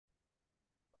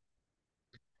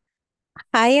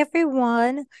Hi,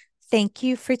 everyone. Thank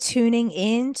you for tuning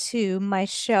in to my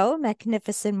show,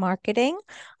 Magnificent Marketing.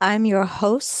 I'm your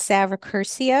host, Sarah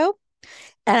Curcio,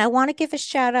 and I want to give a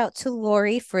shout out to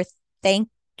Lori for thank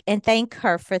thank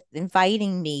her for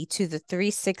inviting me to the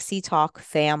 360 Talk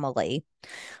family.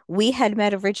 We had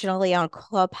met originally on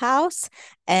Clubhouse,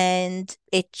 and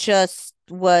it just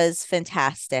was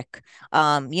fantastic.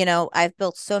 I've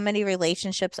built so many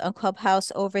relationships on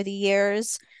Clubhouse over the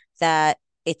years that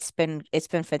it's been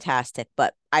fantastic.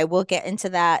 But I will get into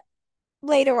that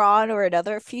later on or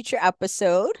another future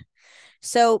episode.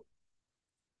 So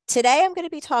today I'm going to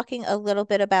be talking a little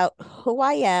bit about who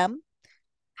I am,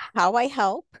 how I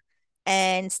help,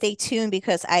 and stay tuned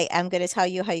because I am going to tell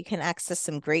you how you can access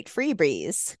some great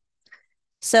freebies.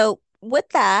 So, with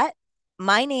that,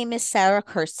 my name is Sarah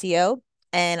Curcio,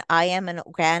 and I am an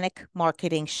organic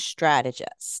marketing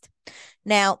strategist.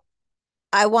 Now,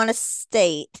 I want to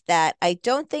state that I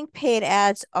don't think paid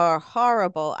ads are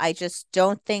horrible. I just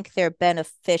don't think they're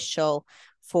beneficial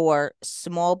for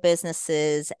small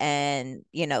businesses and,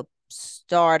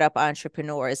 startup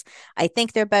entrepreneurs. I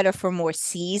think they're better for more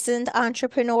seasoned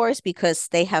entrepreneurs because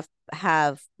they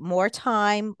have more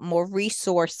time, more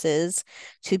resources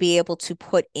to be able to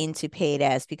put into paid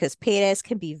ads because paid ads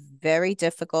can be very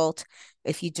difficult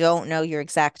if you don't know your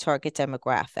exact target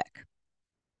demographic.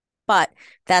 But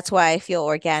that's why I feel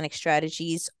organic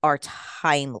strategies are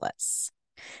timeless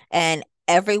and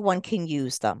everyone can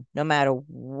use them no matter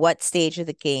what stage of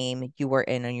the game you are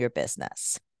in your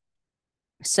business.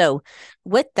 So,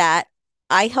 with that,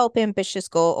 I help ambitious,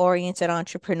 goal oriented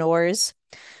entrepreneurs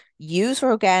use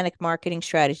organic marketing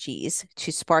strategies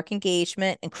to spark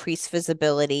engagement, increase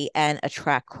visibility, and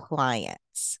attract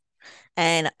clients.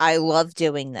 And I love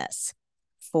doing this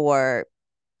for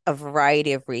a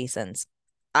variety of reasons.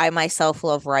 I myself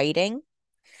love writing.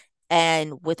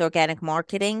 And with organic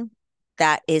marketing,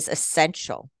 that is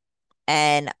essential.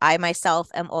 And I myself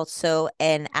am also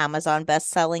an Amazon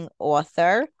best-selling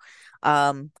author.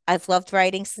 I've loved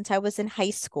writing since I was in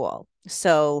high school.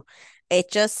 So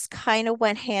it just kind of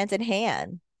went hand in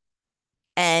hand.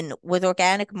 And with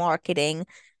organic marketing,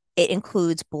 it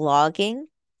includes blogging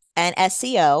and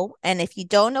SEO. And if you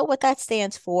don't know what that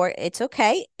stands for, it's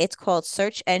okay. It's called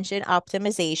search engine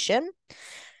optimization.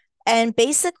 And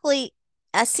basically,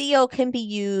 SEO can be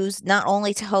used not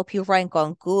only to help you rank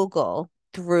on Google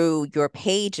through your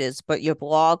pages, but your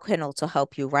blog can also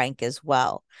help you rank as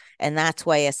well. And that's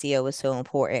why SEO is so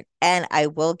important. And I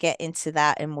will get into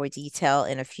that in more detail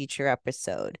in a future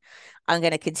episode. I'm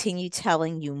going to continue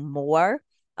telling you more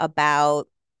about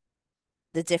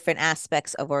the different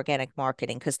aspects of organic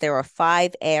marketing because there are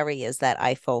 5 areas that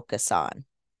I focus on.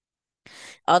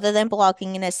 Other than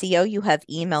blogging and SEO, you have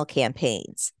email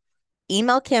campaigns.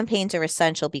 Email campaigns are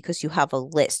essential because you have a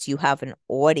list, you have an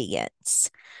audience,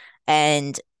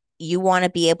 and you want to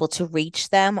be able to reach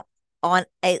them on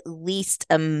at least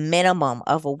a minimum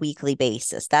of a weekly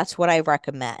basis. That's what I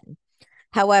recommend.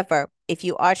 However, if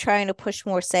you are trying to push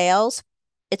more sales,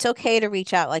 it's okay to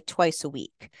reach out like twice a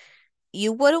week.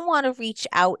 You wouldn't want to reach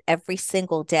out every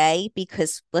single day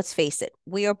because let's face it,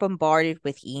 we are bombarded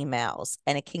with emails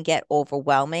and it can get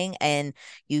overwhelming, and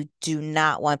you do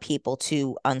not want people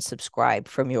to unsubscribe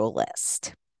from your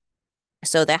list.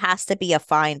 So there has to be a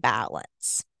fine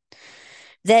balance.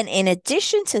 Then, in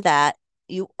addition to that,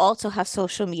 you also have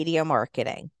social media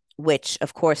marketing, which,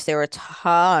 of course, there are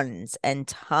tons and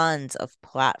tons of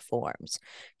platforms.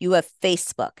 You have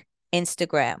Facebook,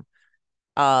 Instagram,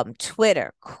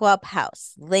 Twitter,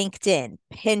 Clubhouse, LinkedIn,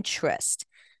 Pinterest.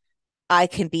 I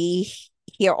can be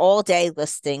here all day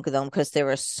listing them because there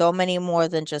are so many more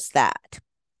than just that.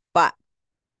 But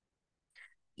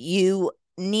you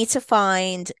need to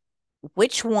find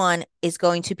which one is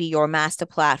going to be your master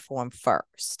platform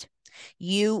first.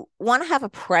 You want to have a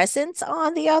presence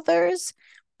on the others,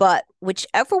 but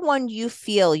whichever one you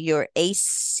feel your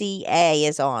ACA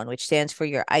is on, which stands for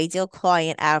your ideal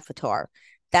client avatar,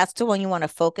 that's the one you want to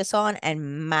focus on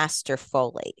and master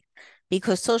fully.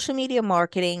 Because social media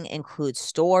marketing includes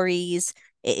stories,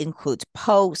 it includes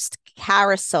posts,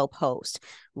 carousel posts,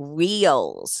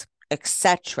 reels,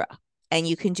 etc. And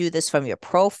you can do this from your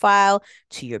profile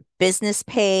to your business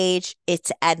page.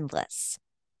 It's endless.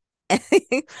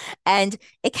 And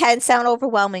it can sound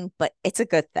overwhelming, but it's a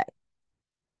good thing.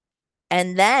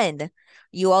 And then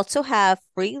you also have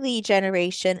free lead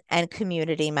generation and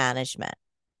community management.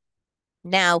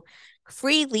 Now,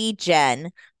 free lead gen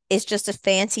is just a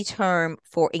fancy term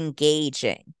for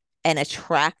engaging and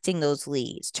attracting those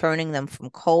leads, turning them from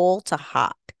cold to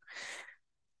hot.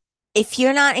 If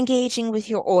you're not engaging with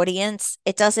your audience,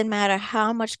 it doesn't matter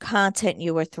how much content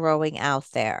you are throwing out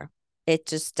there. It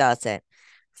just doesn't.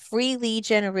 Free lead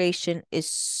generation is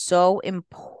so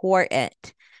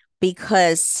important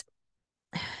because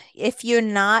if you're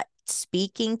not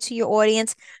speaking to your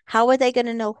audience, how are they going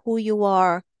to know who you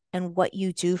are and what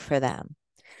you do for them?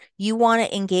 You want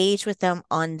to engage with them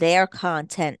on their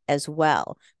content as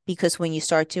well, because when you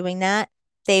start doing that,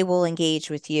 they will engage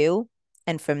with you.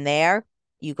 And from there,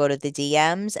 you go to the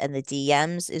DMs, and the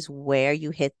DMs is where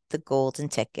you hit the golden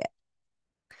ticket.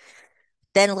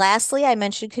 Then, lastly, I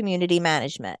mentioned community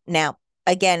management. Now,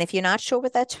 again, if you're not sure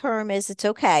what that term is, it's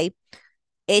okay.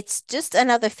 It's just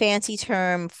another fancy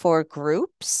term for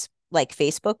groups, like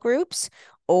Facebook groups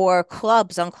or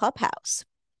clubs on Clubhouse.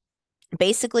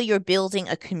 Basically, you're building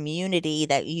a community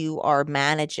that you are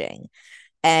managing,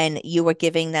 and you are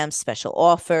giving them special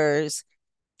offers,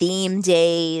 theme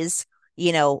days,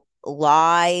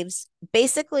 lives.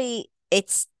 Basically,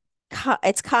 it's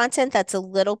content that's a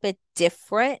little bit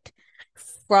different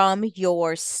from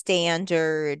your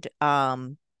standard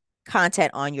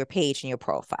content on your page and your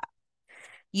profile.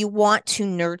 You want to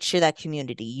nurture that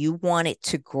community. You want it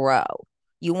to grow.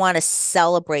 You want to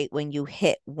celebrate when you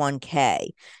hit 1K.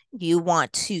 You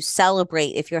want to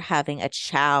celebrate if you're having a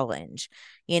challenge.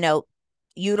 You know,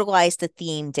 utilize the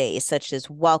theme days such as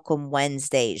Welcome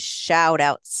Wednesdays, Shout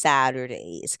Out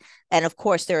Saturdays. And of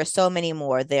course, there are so many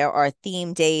more. There are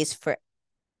theme days for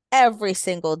every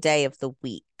single day of the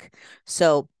week.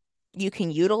 So you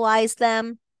can utilize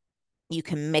them, you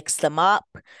can mix them up.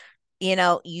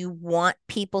 You want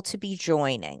people to be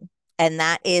joining, and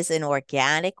that is an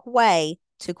organic way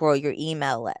to grow your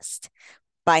email list.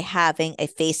 By having a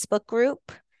Facebook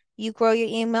group, you grow your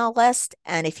email list.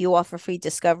 And if you offer free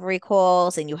discovery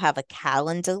calls and you have a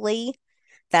Calendly,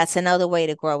 that's another way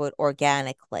to grow it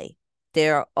organically.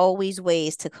 There are always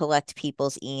ways to collect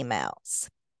people's emails.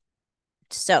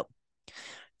 So,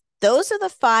 those are the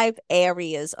 5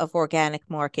 areas of organic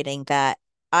marketing that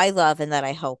I love and that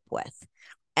I help with.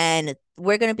 And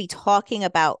we're going to be talking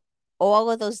about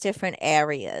all of those different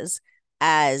areas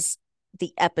as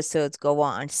the episodes go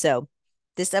on. So,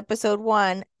 this episode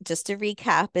 1, just to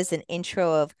recap, is an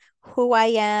intro of who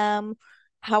I am,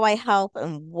 how I help,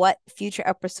 and what future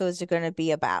episodes are going to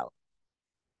be about.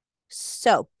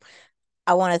 So,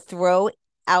 I want to throw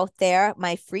out there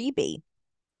my freebie.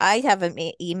 I have an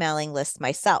emailing list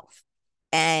myself,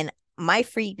 and my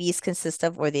freebies consist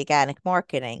of organic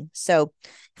marketing. So,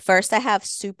 first, I have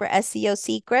super SEO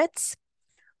secrets.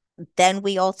 Then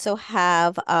we also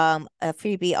have a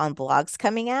freebie on blogs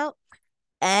coming out,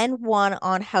 and one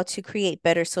on how to create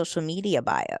better social media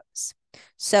bios.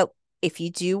 So, if you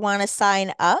do want to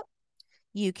sign up,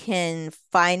 you can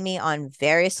find me on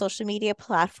various social media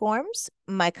platforms.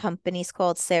 My company's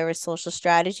called Sarah's Social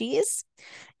Strategies.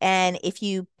 And if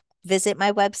you visit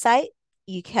my website,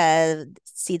 you can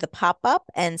see the pop up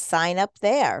and sign up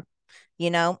there.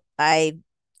 I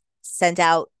send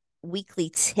out weekly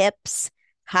tips,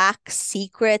 hacks,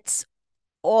 secrets,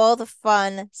 all the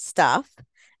fun stuff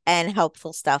and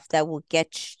helpful stuff that will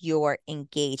get your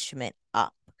engagement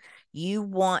up. You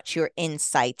want your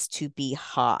insights to be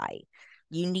high.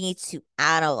 You need to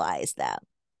analyze them.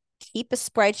 Keep a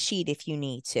spreadsheet if you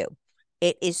need to.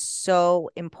 It is so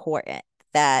important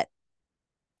that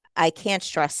I can't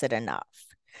stress it enough.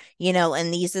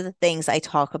 And these are the things I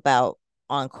talk about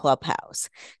on Clubhouse.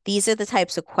 These are the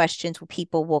types of questions where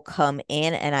people will come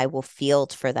in and I will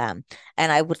field for them.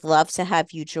 And I would love to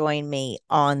have you join me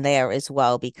on there as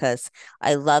well, because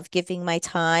I love giving my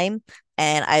time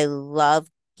and I love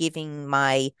giving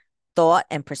my thought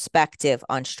and perspective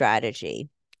on strategy.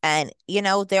 And,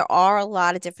 there are a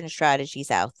lot of different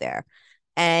strategies out there,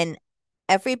 and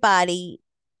everybody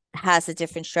has a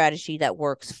different strategy that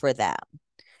works for them.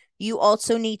 You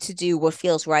also need to do what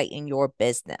feels right in your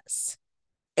business.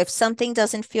 If something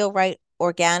doesn't feel right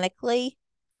organically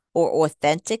or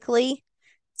authentically,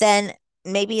 then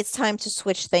maybe it's time to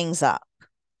switch things up.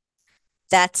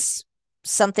 That's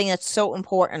something that's so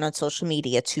important on social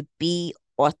media, to be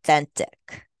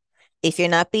authentic. If you're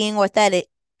not being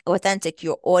authentic,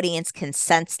 your audience can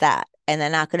sense that and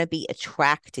they're not going to be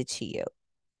attracted to you.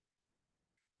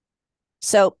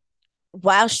 So,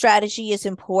 while strategy is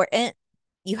important,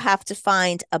 you have to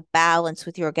find a balance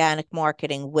with your organic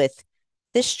marketing. With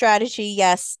this strategy,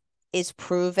 yes, is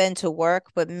proven to work,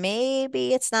 but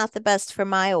maybe it's not the best for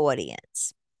my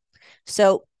audience.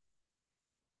 So,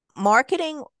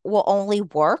 marketing will only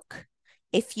work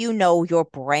if you know your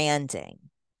branding.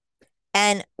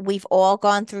 And we've all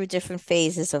gone through different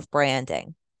phases of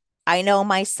branding. I know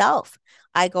myself,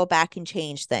 I go back and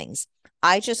change things.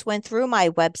 I just went through my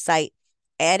website,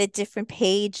 added different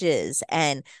pages,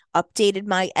 and updated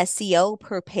my SEO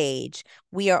per page.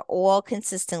 We are all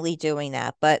consistently doing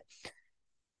that. But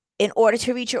In order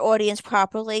to reach your audience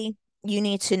properly, you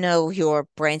need to know your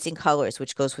branding colors,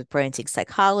 which goes with branding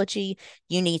psychology.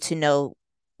 You need to know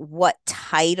what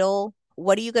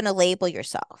are you going to label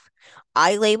yourself?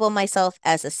 I label myself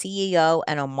as a CEO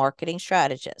and a marketing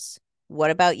strategist.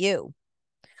 What about you?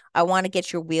 I want to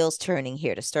get your wheels turning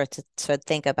here to start to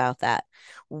think about that.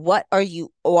 What are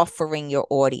you offering your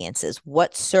audiences?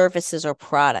 What services or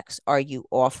products are you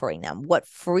offering them? What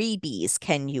freebies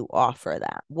can you offer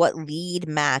them? What lead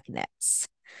magnets?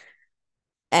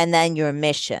 And then your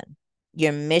mission.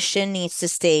 Your mission needs to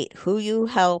state who you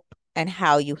help and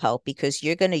how you help because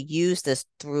you're going to use this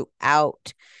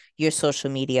throughout your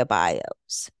social media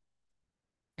bios.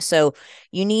 So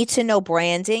you need to know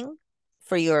branding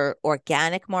for your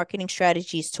organic marketing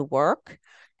strategies to work.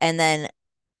 And then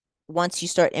once you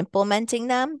start implementing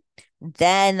them,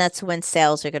 then that's when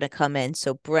sales are going to come in.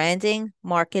 So branding,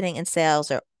 marketing, and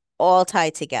sales are all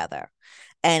tied together.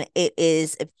 And it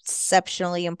is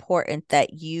exceptionally important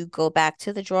that you go back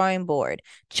to the drawing board,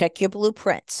 check your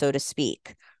blueprint, so to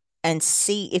speak, and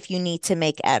see if you need to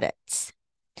make edits.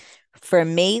 For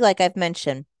me, like I've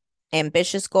mentioned,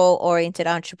 ambitious goal oriented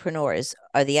entrepreneurs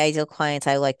are the ideal clients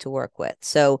I like to work with.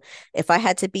 So if I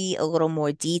had to be a little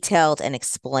more detailed and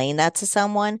explain that to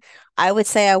someone, I would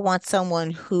say I want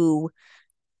someone who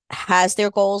has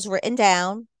their goals written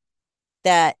down,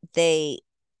 that they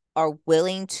are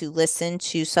willing to listen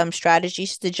to some strategy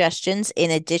suggestions in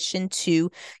addition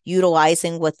to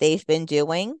utilizing what they've been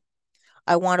doing.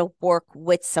 I want to work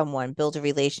with someone, build a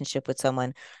relationship with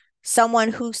someone. Someone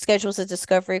who schedules a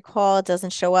discovery call,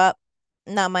 doesn't show up,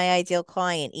 not my ideal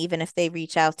client, even if they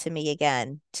reach out to me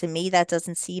again. To me, that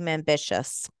doesn't seem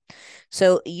ambitious.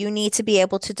 So you need to be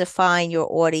able to define your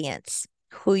audience,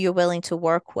 who you're willing to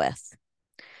work with.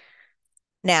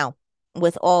 Now,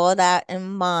 with all of that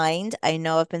in mind, I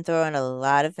know I've been throwing a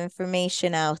lot of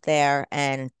information out there,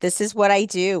 and this is what I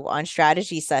do on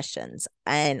strategy sessions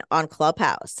and on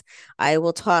Clubhouse. I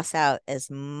will toss out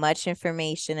as much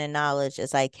information and knowledge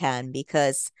as I can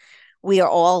because we are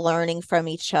all learning from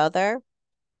each other,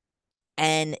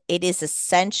 and it is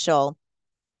essential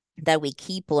that we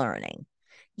keep learning.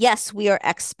 Yes, we are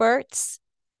experts,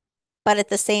 but at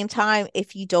the same time,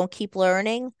 if you don't keep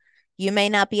learning, you may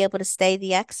not be able to stay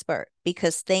the expert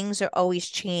because things are always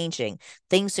changing.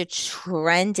 Things are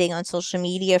trending on social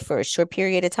media for a short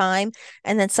period of time,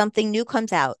 and then something new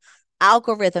comes out.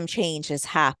 Algorithm changes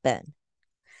happen.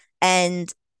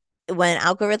 And when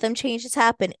algorithm changes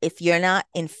happen, if you're not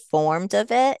informed of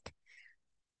it,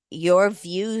 your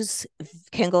views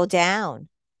can go down,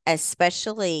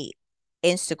 especially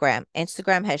Instagram.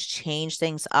 Instagram has changed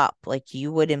things up like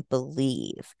you wouldn't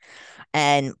believe.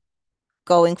 And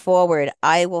going forward,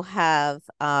 I will have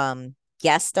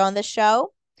guests on the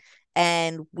show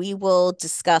and we will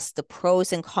discuss the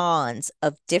pros and cons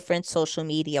of different social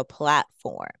media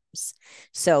platforms.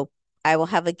 So I will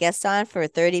have a guest on for a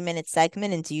 30-minute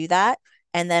segment and do that,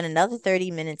 and then another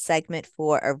 30-minute segment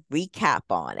for a recap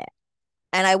on it.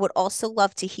 And I would also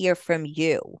love to hear from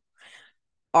you.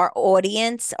 Our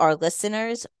audience, our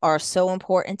listeners are so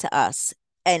important to us.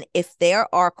 And if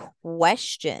there are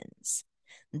questions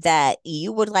that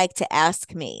you would like to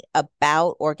ask me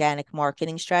about organic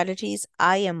marketing strategies,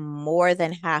 I am more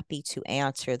than happy to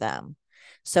answer them.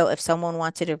 So if someone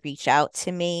wanted to reach out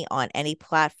to me on any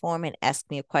platform and ask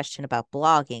me a question about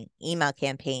blogging, email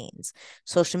campaigns,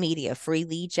 social media, free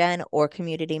lead gen, or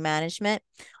community management,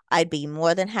 I'd be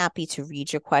more than happy to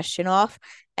read your question off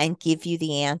and give you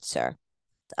the answer.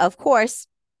 Of course,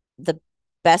 the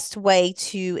best way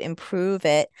to improve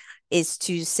it is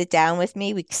to sit down with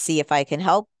me. We can see if I can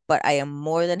help, but I am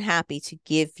more than happy to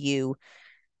give you,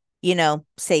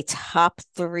 say top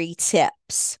 3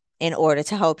 tips in order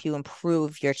to help you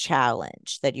improve your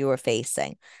challenge that you are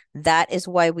facing. That is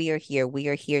why we are here. We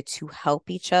are here to help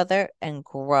each other and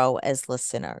grow as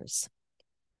listeners.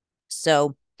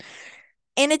 So,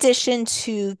 in addition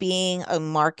to being a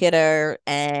marketer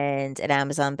and an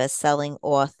Amazon best-selling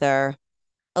author,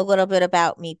 a little bit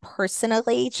about me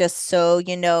personally, just so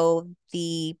you know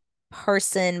the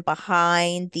person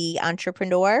behind the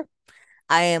entrepreneur.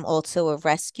 I am also a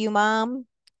rescue mom.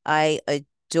 I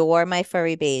adore my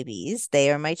furry babies.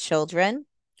 They are my children.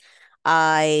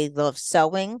 I love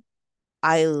sewing.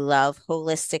 I love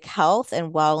holistic health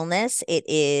and wellness. It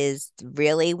is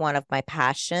really one of my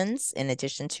passions in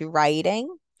addition to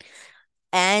writing.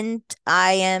 And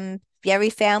I am very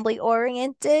family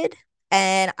oriented.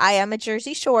 And I am a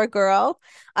Jersey Shore girl.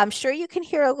 I'm sure you can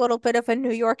hear a little bit of a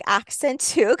New York accent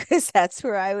too, because that's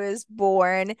where I was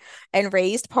born and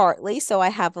raised partly. So I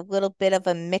have a little bit of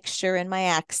a mixture in my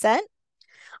accent.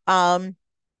 Um,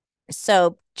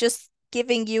 so just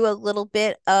giving you a little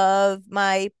bit of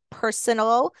my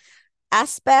personal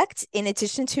aspect in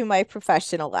addition to my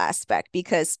professional aspect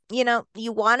because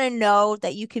you want to know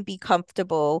that you can be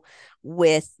comfortable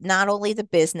with not only the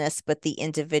business but the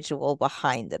individual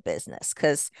behind the business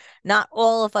because not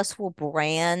all of us will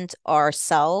brand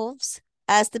ourselves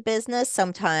as the business.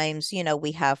 Sometimes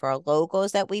we have our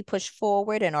logos that we push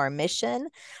forward and our mission,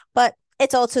 but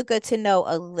it's also good to know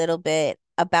a little bit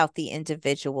about the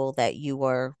individual that you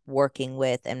are working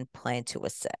with and plan to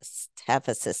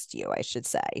assist you, I should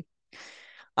say.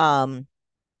 um,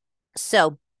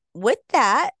 so with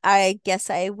that, I guess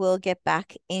I will get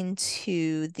back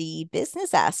into the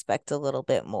business aspect a little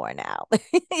bit more now.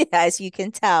 As you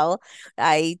can tell,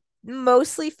 I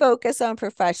mostly focus on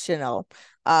professional.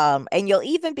 And you'll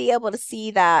even be able to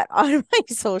see that on my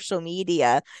social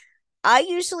media. I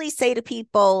usually say to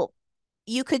people,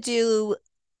 you could do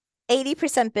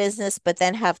 80% business, but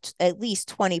then have at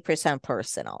least 20%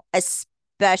 personal,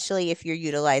 especially if you're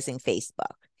utilizing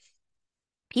Facebook.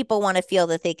 People want to feel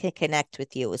that they can connect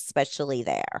with you, especially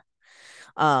there.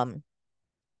 Um,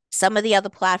 some of the other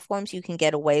platforms you can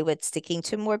get away with sticking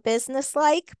to more business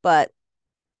like, but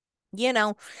you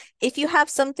know, if you have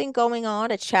something going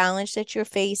on, a challenge that you're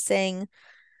facing,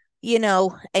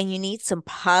 and you need some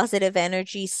positive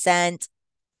energy sent,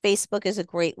 Facebook is a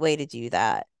great way to do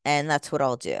that. And that's what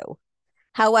I'll do.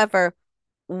 However,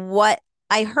 what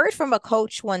I heard from a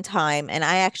coach one time, and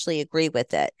I actually agree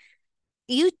with it,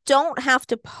 you don't have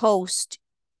to post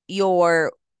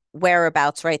your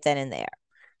whereabouts right then and there.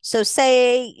 So,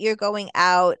 say you're going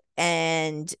out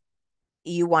and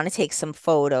you want to take some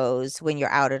photos when you're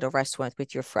out at a restaurant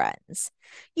with your friends.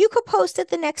 You could post it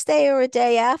the next day or a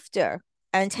day after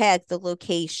and tag the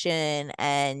location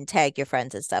and tag your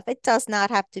friends and stuff. It does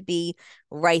not have to be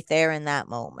right there in that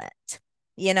moment,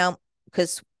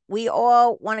 because we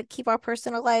all want to keep our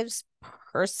personal lives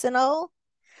personal,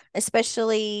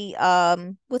 especially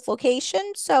with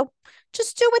location. So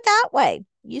just do it that way.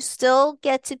 You still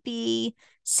get to be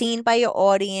seen by your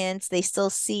audience. They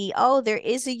still see, oh, there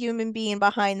is a human being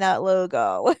behind that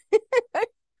logo.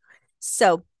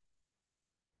 So,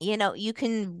 you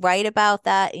can write about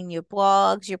that in your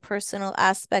blogs, your personal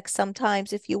aspects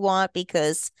sometimes if you want,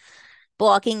 because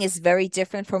blogging is very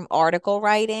different from article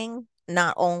writing,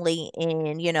 not only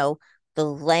in, the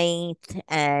length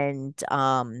and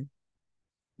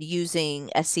using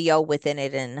SEO within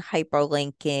it and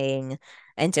hyperlinking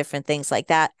and different things like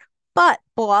that. But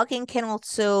blogging can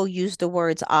also use the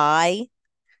words I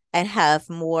and have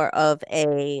more of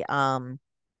a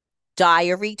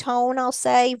diary tone, I'll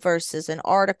say, versus an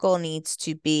article needs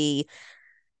to be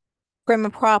prim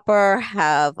and proper,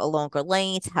 have a longer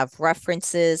length, have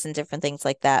references and different things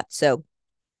like that. So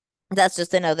that's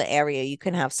just another area you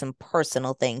can have some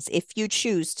personal things if you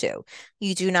choose to.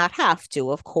 You do not have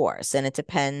to, of course, and it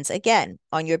depends again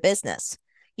on your business.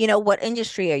 What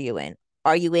industry are you in?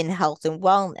 Are you in health and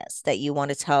wellness that you want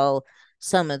to tell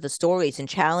some of the stories and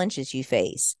challenges you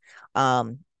face?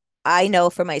 Um, I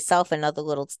know for myself, another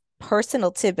little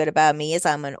personal tidbit about me is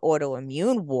I'm an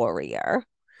autoimmune warrior.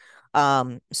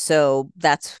 So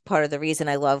that's part of the reason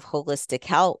I love holistic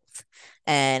health.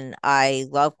 And I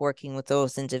love working with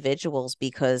those individuals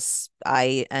because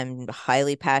I am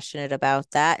highly passionate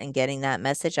about that and getting that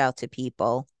message out to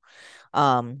people.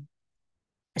 Um,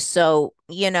 so,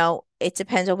 it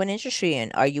depends on what industry you're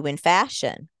in. Are you in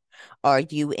fashion? Are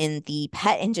you in the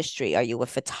pet industry? Are you a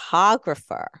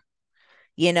photographer?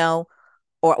 You know,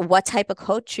 or what type of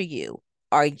coach are you?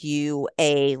 Are you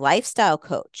a lifestyle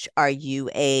coach? Are you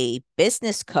a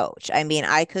business coach? I mean,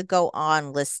 I could go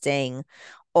on listing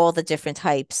all the different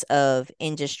types of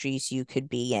industries you could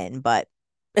be in, but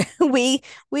we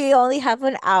we only have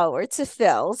an hour to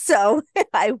fill, so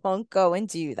I won't go and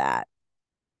do that.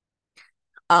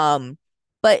 Um,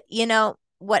 but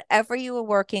whatever you are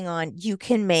working on, you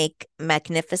can make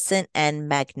magnificent and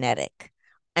magnetic.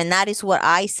 And that is what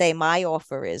I say my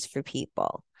offer is for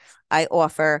people. I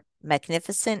offer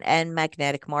magnificent and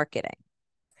magnetic marketing.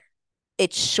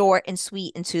 It's short and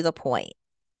sweet and to the point.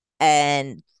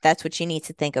 And that's what you need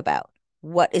to think about.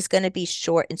 What is going to be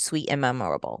short and sweet and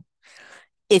memorable?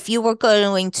 If you were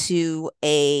going to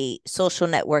a social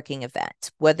networking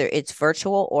event, whether it's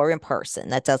virtual or in person,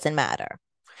 that doesn't matter,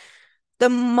 the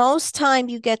most time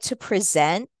you get to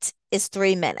present is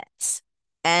 3 minutes,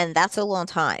 and that's a long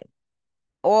time.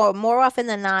 Or more often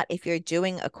than not, if you're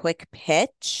doing a quick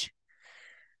pitch,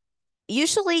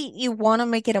 usually you want to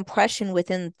make an impression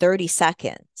within 30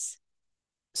 seconds.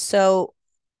 So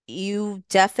you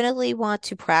definitely want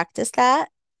to practice that.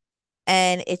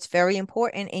 And it's very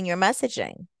important in your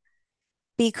messaging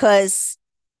because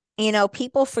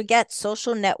People forget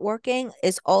social networking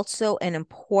is also an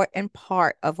important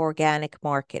part of organic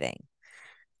marketing.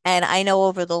 And I know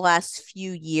over the last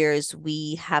few years,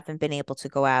 we haven't been able to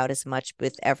go out as much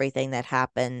with everything that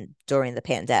happened during the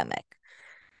pandemic.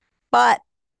 But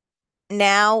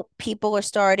now people are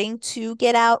starting to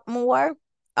get out more,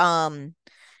 um,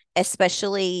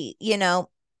 especially,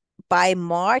 by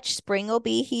March, spring will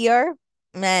be here.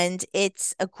 And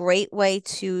it's a great way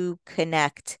to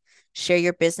connect, share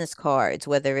your business cards,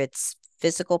 whether it's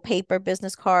physical paper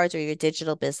business cards or your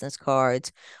digital business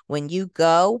cards. When you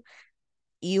go,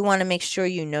 you want to make sure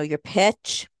you know your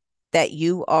pitch, that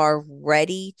you are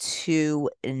ready to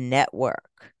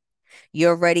network.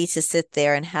 You're ready to sit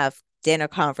there and have dinner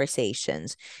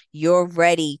conversations. You're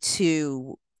ready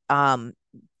to um,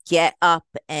 get up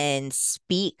and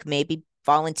speak, maybe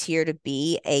volunteer to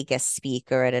be a guest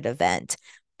speaker at an event,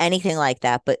 anything like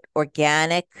that. But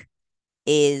organic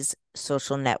is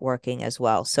social networking as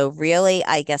well. So, really,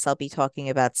 I guess I'll be talking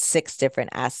about six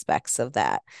different aspects of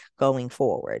that going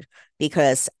forward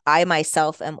because I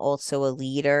myself am also a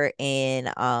leader in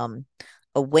a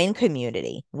WIN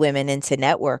community, Women into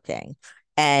Networking.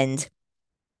 And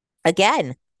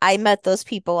again, I met those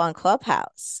people on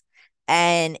Clubhouse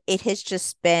and it has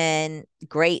just been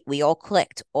great. We all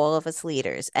clicked, all of us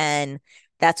leaders. And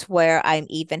that's where I'm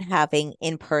even having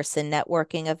in-person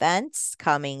networking events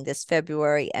coming this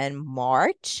February and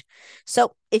March.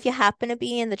 So if you happen to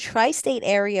be in the tri-state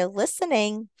area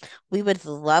listening, we would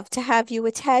love to have you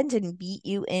attend and meet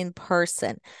you in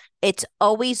person. It's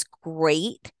always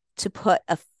great to put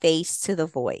a face to the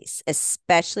voice,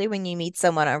 especially when you meet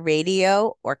someone on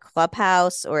radio or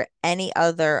Clubhouse or any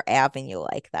other avenue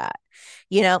like that.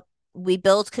 You know, we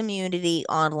build community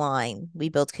online. We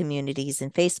build communities in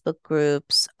Facebook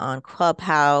groups, on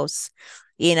Clubhouse,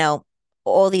 you know,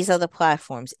 all these other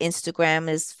platforms. Instagram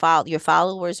is your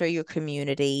followers or your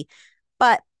community.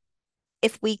 But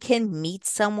if we can meet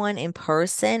someone in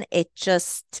person, it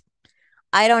just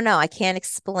I don't know. I can't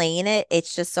explain it.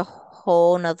 It's just a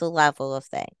whole nother level of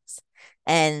things.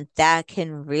 And that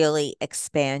can really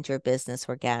expand your business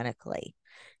organically,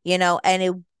 and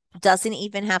it doesn't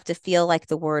even have to feel like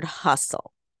the word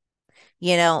hustle.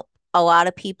 You know, a lot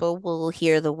of people will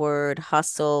hear the word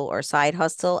hustle or side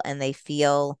hustle and they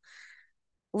feel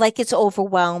like it's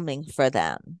overwhelming for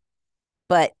them,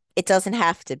 but it doesn't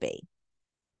have to be.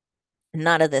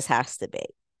 None of this has to be.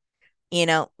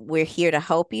 We're here to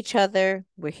help each other,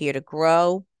 we're here to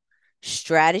grow.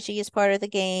 Strategy is part of the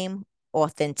game.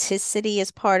 Authenticity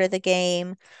is part of the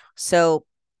game. So,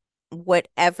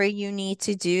 whatever you need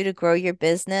to do to grow your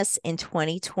business in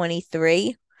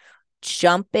 2023,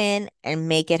 jump in and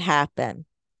make it happen.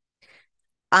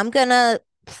 I'm going to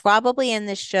probably end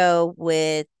the show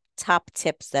with top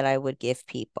tips that I would give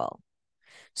people.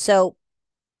 So,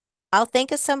 I'll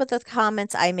think of some of the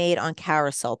comments I made on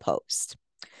carousel post.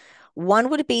 One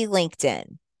would be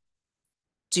LinkedIn.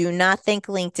 Do not think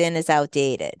LinkedIn is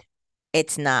outdated.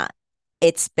 It's not.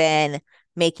 It's been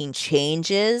making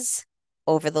changes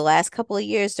over the last couple of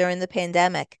years during the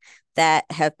pandemic that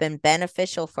have been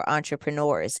beneficial for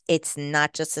entrepreneurs. It's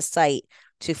not just a site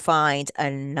to find a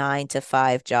 9 to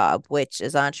 5 job, which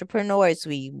as entrepreneurs,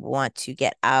 we want to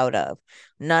get out of.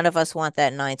 None of us want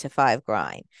that 9 to 5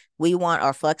 grind. We want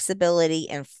our flexibility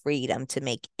and freedom to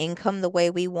make income the way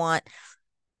we want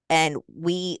and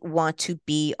we want to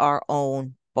be our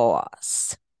own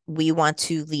boss. We want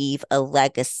to leave a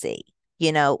legacy.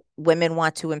 Women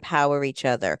want to empower each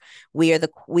other. We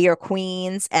are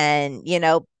queens, and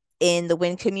in the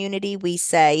WIN community, we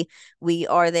say we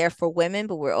are there for women,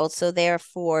 but we're also there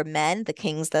for men, the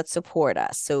kings that support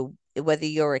us. So whether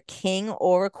you're a king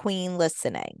or a queen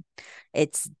listening,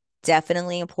 it's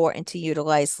definitely important to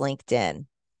utilize LinkedIn.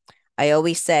 I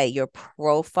always say your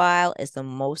profile is the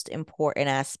most important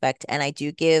aspect. And I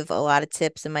do give a lot of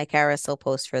tips in my carousel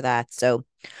post for that. So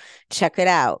check it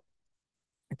out.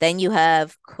 Then you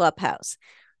have Clubhouse.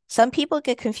 Some people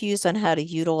get confused on how to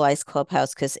utilize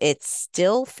Clubhouse because it's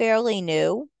still fairly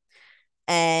new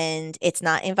and it's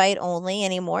not invite only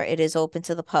anymore. It is open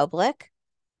to the public,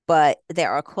 but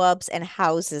there are clubs and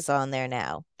houses on there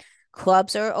now.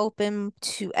 Clubs are open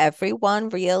to everyone,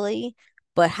 really,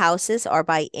 but houses are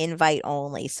by invite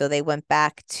only. So they went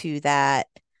back to that,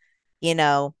 you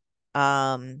know,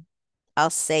 um, I'll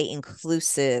say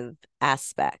inclusive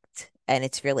aspect, and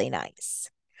it's really nice.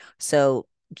 So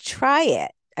try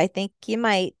it. I think you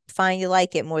might find you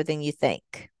like it more than you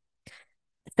think.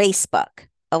 Facebook.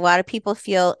 A lot of people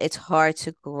feel it's hard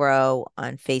to grow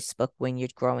on Facebook when you're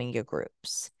growing your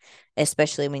groups,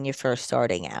 especially when you're first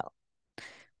starting out.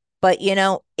 But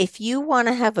if you want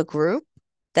to have a group,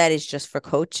 that is just for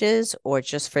coaches or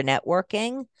just for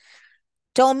networking,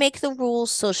 don't make the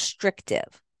rules so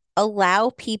strictive.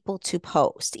 Allow people to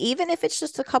post, even if it's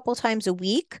just a couple times a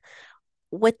week.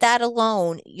 With that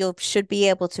alone, you should be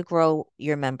able to grow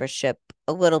your membership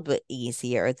a little bit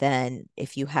easier than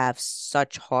if you have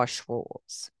such harsh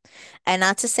rules. And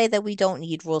not to say that we don't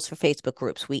need rules for Facebook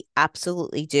groups, we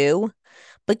absolutely do,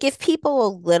 but give people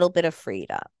a little bit of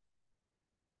freedom.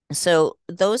 So,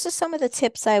 those are some of the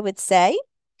tips I would say.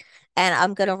 And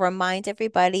I'm going to remind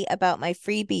everybody about my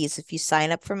freebies. If you sign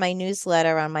up for my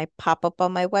newsletter on my pop up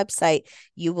on my website,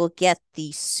 you will get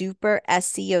the super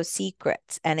SEO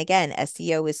secrets. And again,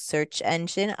 SEO is search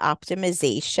engine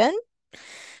optimization.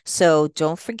 So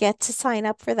don't forget to sign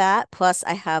up for that. Plus,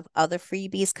 I have other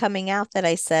freebies coming out that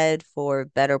I said for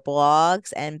better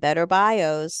blogs and better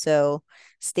bios. So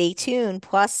stay tuned.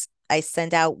 Plus, I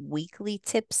send out weekly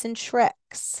tips and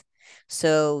tricks.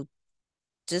 So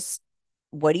just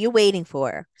what are you waiting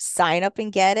for? Sign up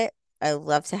and get it. I'd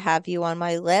love to have you on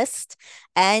my list.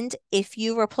 And if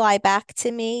you reply back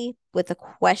to me with a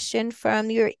question from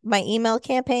my email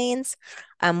campaigns,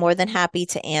 I'm more than happy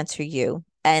to answer you.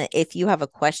 And if you have a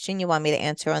question you want me to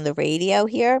answer on the radio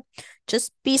here,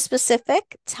 just be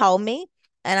specific, tell me,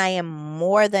 and I am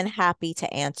more than happy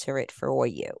to answer it for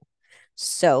you.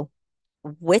 So,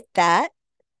 with that,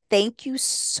 thank you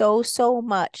so, so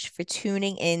much for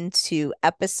tuning in to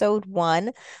episode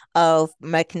 1 of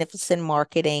Magnificent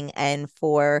Marketing and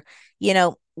for,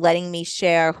 letting me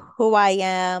share who I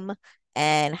am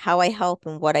and how I help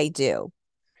and what I do.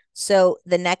 So,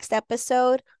 the next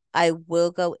episode, I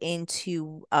will go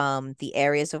into the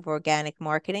areas of organic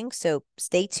marketing. So,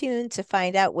 stay tuned to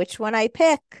find out which one I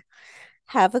pick.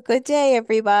 Have a good day,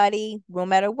 everybody, no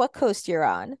matter what coast you're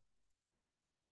on.